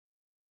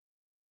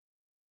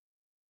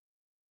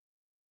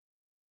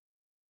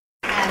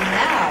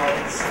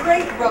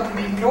Straight from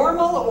the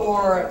normal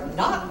or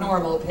not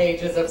normal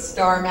pages of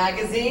Star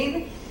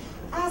magazine,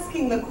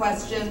 asking the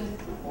question,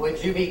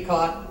 would you be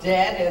caught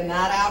dead in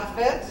that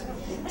outfit?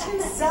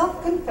 Two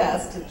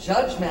self-confessed,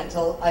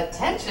 judgmental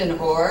attention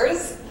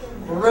whores,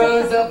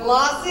 Rosa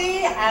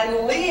Blasi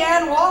and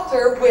Leanne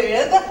Walter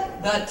with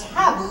the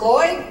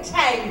Tabloid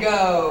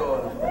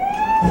Tango.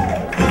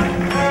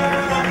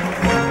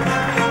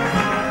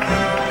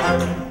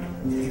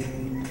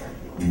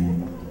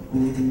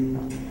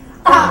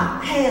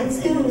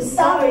 Pants, ooh,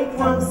 sorry,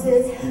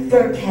 promises,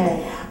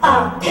 bouquet.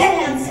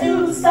 Pants,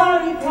 ooh,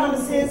 sorry,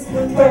 promises,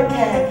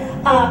 bouquet.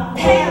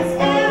 Pants,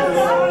 ooh,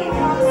 sorry,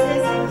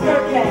 promises,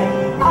 bouquet.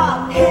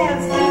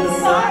 Pants, ooh,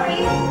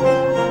 sorry.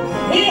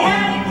 He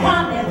had it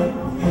coming,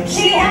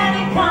 she had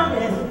it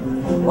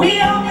coming.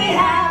 We only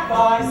have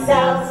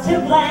ourselves to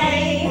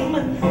blame.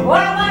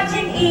 While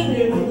watching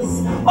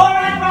E-News or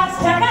at Ross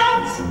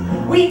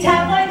Checkout, we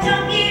tabloid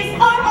junkies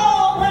are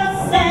all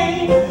the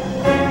same.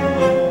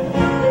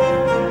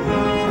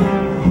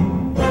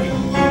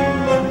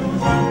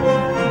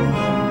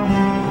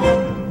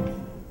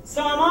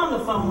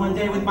 One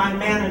day with my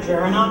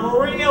manager, and I'm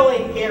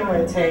really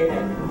irritated.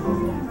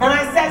 And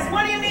I says,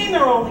 what do you mean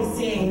they're only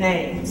seeing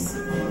names?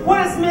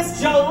 What has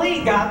Miss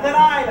Jolie got that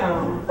I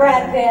don't?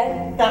 Brad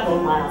Pitt. That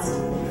won't last.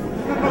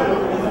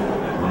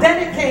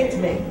 Then it came to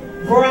me,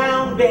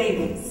 brown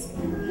babies.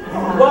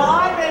 Well,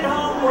 I've been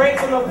home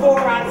raising the four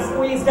I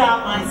squeezed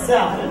out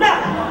myself. No,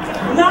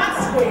 not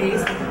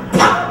squeezed,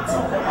 popped.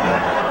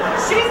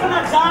 She's been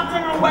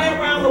adopting her way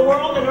around the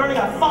world and earning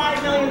a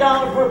 $5 million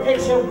per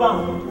picture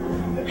bump.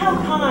 How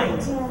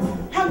kind,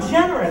 how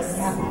generous,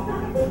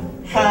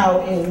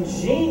 how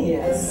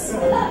ingenious.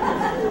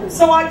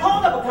 So I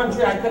called up a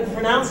country I couldn't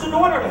pronounce and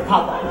ordered a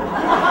couple.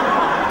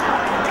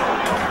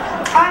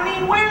 I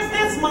mean, where's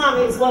this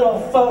mommy's little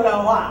photo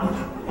op?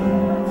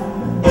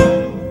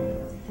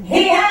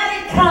 He had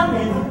it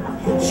coming,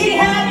 she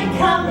had it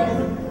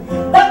coming.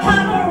 The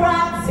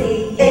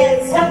paparazzi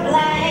is to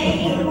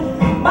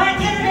blame. My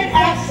internet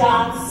ass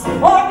shots,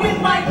 or with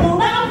my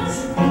pull out,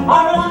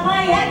 are on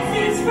my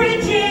ex's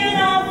fridge in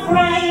a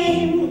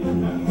frame.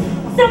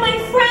 So my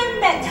friend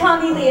met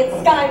Tommy Lee at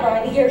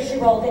Skybar the year she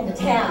rolled into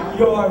town.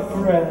 Your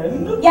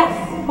friend? Yes,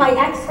 my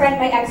ex-friend,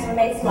 my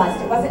ex-roommate Celeste.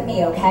 It wasn't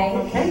me, okay?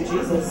 Okay,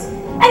 Jesus.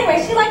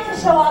 Anyway, she liked to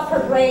show off her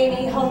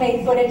grainy,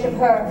 homemade footage of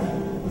her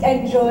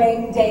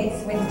enjoying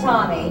dates with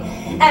Tommy.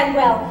 And,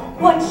 well,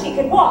 once she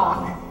could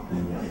walk,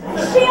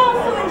 she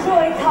also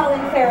enjoyed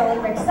Colin Farrell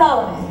and Rick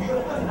Solomon.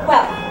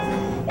 Well,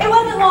 it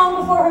wasn't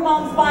long before her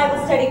mom's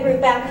Bible study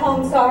group back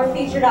home saw her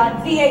featured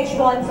on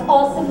VH1's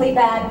Awesomely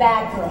Bad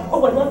Bad Girls.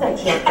 Oh, I love that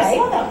show. Right? I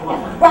saw that one.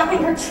 Yeah.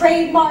 Rocking her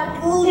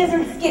trademark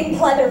lizard skin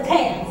pleather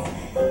pants.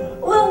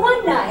 Well,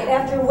 one night,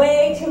 after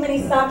way too many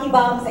sake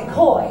bombs at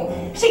Koi,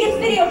 she gets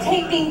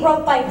videotaped being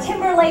groped by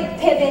Timberlake,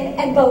 Piven,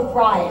 and both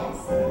Ryans.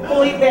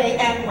 Felipe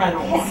and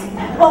Reynolds.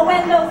 Yeah. Well,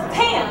 when those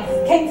pants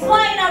came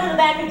flying out of the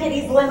back of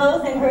Diddy's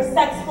limos and her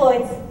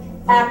sexploits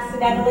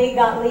accidentally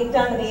got leaked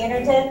onto the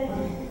internet,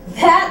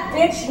 that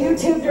bitch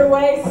YouTubed her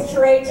way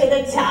straight to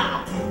the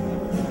top.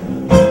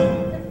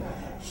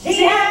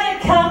 She had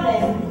it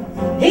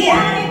coming, he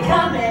had it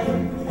coming.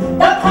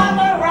 The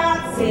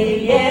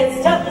paparazzi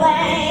is to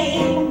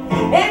blame.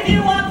 If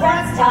you want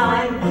press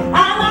time,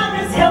 I'm on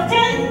Miss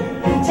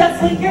Hilton.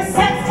 Just leak your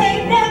sex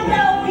tape and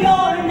know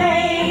your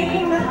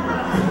name.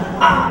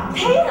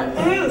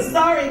 Pants. Ooh,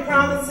 sorry,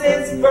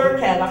 promises,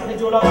 Burkhead. I'm gonna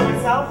do it all by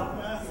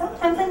myself.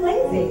 Sometimes I'm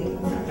lazy.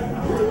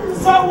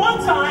 So one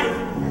time,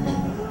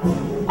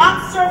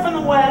 I'm surfing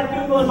the web,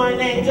 Googling my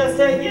name, just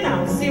to, you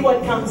know, see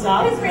what comes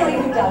up. It's really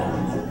who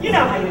doesn't. You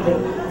know how you do.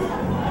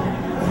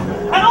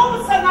 And all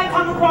of a sudden I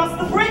come across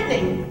the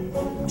Britney,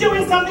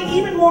 doing something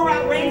even more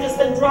outrageous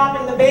than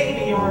dropping the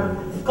baby or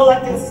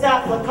collecting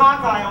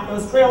staphylococcus on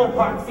those trailer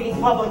park feet in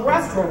public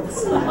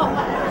restrooms.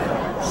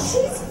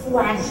 She's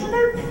flashing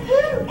her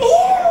pants.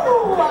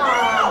 Ew!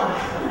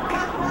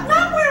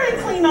 Not wearing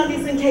clean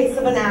undies in case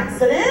of an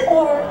accident.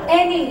 Or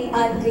any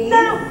undies.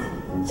 No,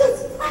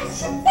 just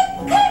flashing the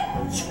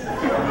cooch.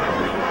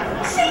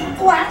 She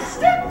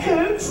flashed her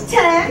cooch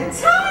 10 times.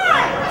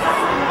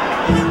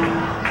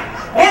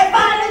 If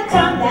I'd have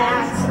done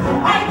that,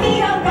 I'd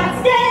be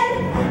arrested,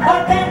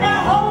 but then the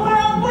whole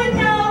world would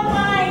know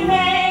my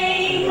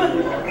name.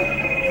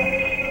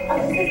 Oh,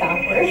 this is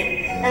awkward.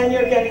 And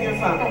you're getting your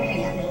phone. Oh,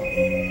 hang on.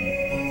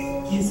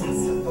 Jesus.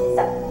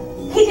 So,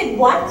 he did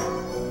what?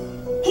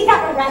 He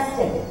got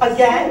arrested.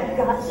 Again? Oh,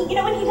 God. You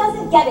know what? He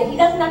doesn't get it. He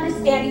doesn't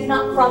understand. He's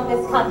not from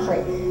this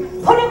country.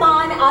 Put him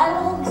on.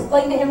 I will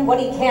explain to him what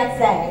he can't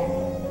say.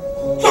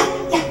 Yeah.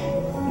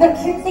 The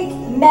critic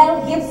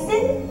Mel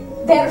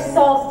Gibson, they're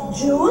soft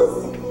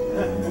Jews.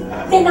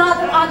 Then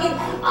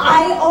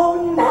I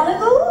own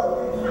Malibu.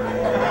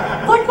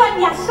 Put on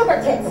your sugar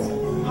tits.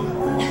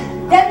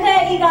 Then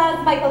there he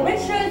got Michael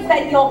Richards,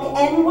 Ben York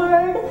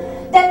N-word.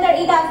 Then there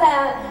he got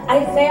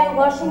Isaiah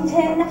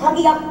Washington,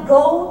 huggy up,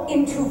 go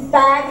into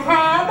fag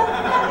hab.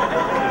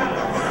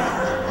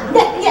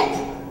 Yet,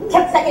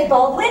 Kipsake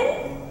Baldwin.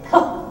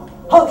 Oh,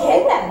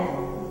 okay then.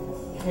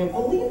 Can't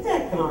believe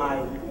that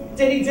guy.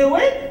 Did he do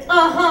it?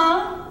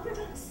 Uh-huh.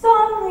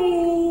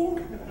 Sorry.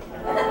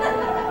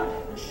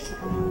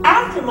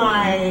 After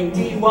my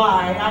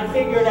DUI, I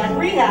figured at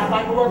rehab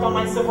I could work on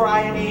my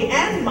sobriety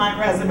and my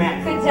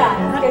resume. Good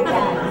times, good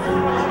times.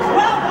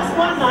 Well, this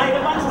one night,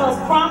 a bunch of us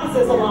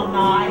Promises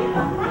alumni,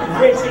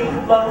 Richie,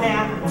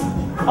 Lohan,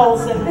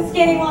 Olsen, The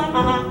skinny one?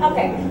 Uh-huh.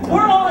 Okay.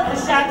 we're all at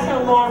the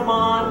Chateau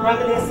Marmont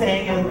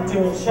reminiscing and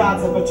doing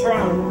shots of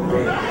Patron.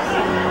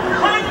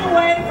 Hiding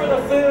away for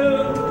the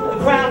food, the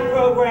craft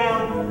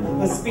program,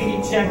 the speedy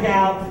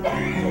checkout.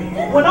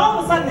 When all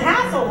of a sudden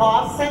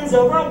Hasselhoff sends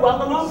over a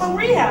welcome home from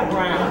rehab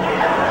round.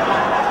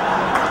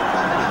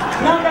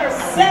 Number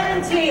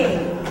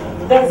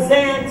 17, the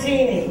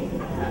Zantini.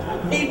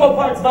 Equal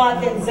parts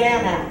vodka and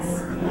Xanax.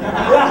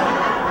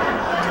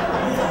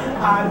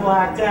 I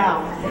blacked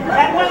out.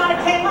 And when I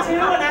came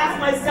to and asked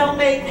my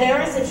cellmate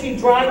Paris if she'd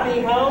drive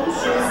me home,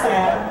 she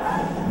said,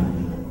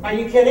 "Are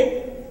you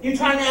kidding? You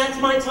trying to add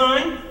to my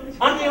time?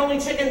 I'm the only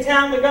chick in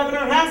town the governor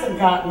hasn't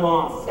gotten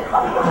off."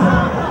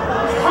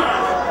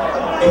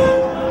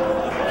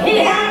 He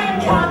had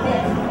it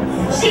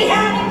coming. She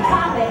had it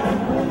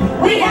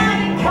coming. We had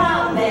it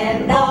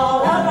coming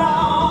all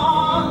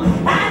along.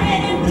 I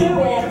didn't do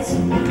it,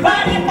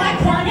 but if I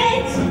done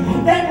it,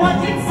 then what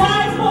did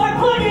Sizemore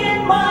put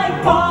in my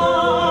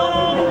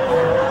phone?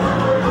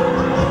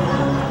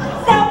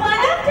 So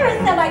after a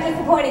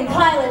semi-disappointing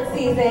pilot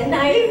season,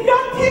 You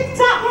got picked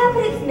up. Yeah,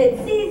 but it's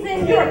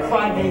mid-season. You're a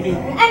crybaby.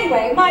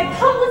 Anyway, my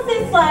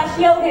publicist slash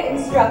yoga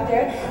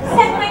instructor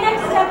said my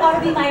next step ought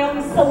to be my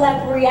own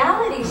celeb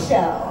reality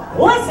show.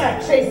 Listen.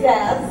 She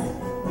says.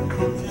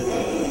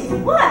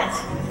 What?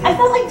 I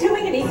felt like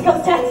doing an East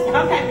Coast accent.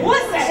 Okay,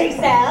 listen. She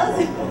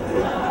says.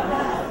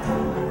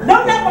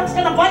 No network's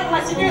gonna bite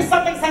unless you do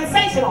something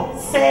sensational.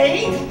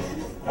 See?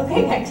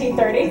 Okay,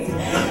 1930s.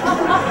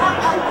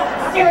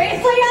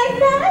 Seriously, I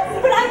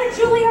said? But I'm a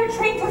Juilliard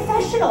trained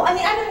professional. I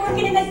mean, I've been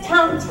working in this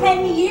town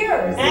 10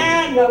 years.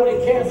 And nobody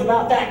cares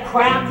about that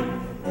crap.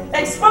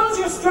 Expose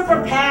your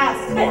stripper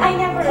past. But I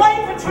never...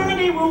 Play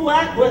fraternity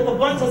roulette with a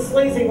bunch of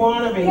sleazy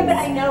wannabes. Yeah, but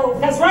I know...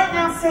 Because right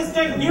now,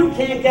 sister, you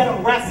can't get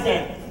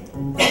arrested.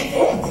 That's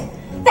it.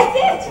 That's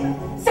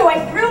it. So I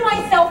threw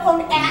my cell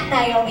phone at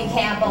Naomi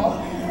Campbell,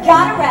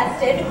 got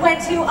arrested,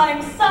 went to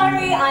I'm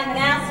sorry, I'm an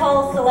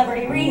asshole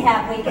celebrity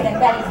rehab weekend at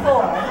Betty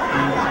Ford,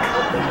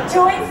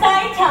 joined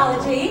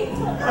Scientology,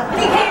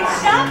 became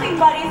shopping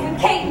buddies with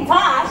Kate and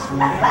Posh,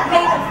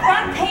 made the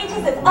front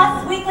pages of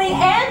Us Weekly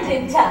and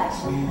In Touch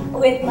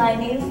with my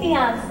new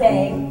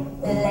fiance,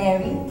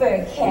 Larry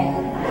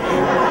Burkhead.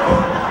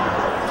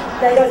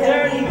 The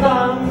dirty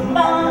bum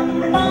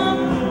bum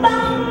bum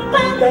bum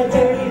bum. The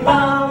dirty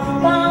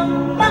bum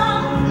bum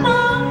bum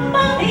bum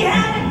bum. He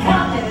had it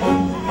coming.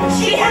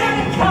 She had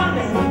it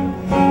coming.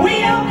 We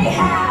only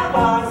have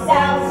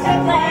ourselves to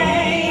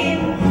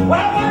blame.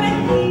 Well, what if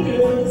we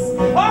lose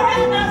or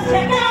end up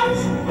check out?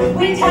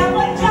 We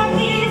tabloid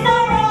junkies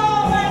are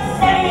all the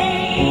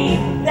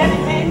same. Then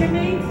it came to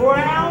me,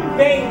 brown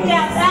baby.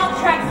 Yeah,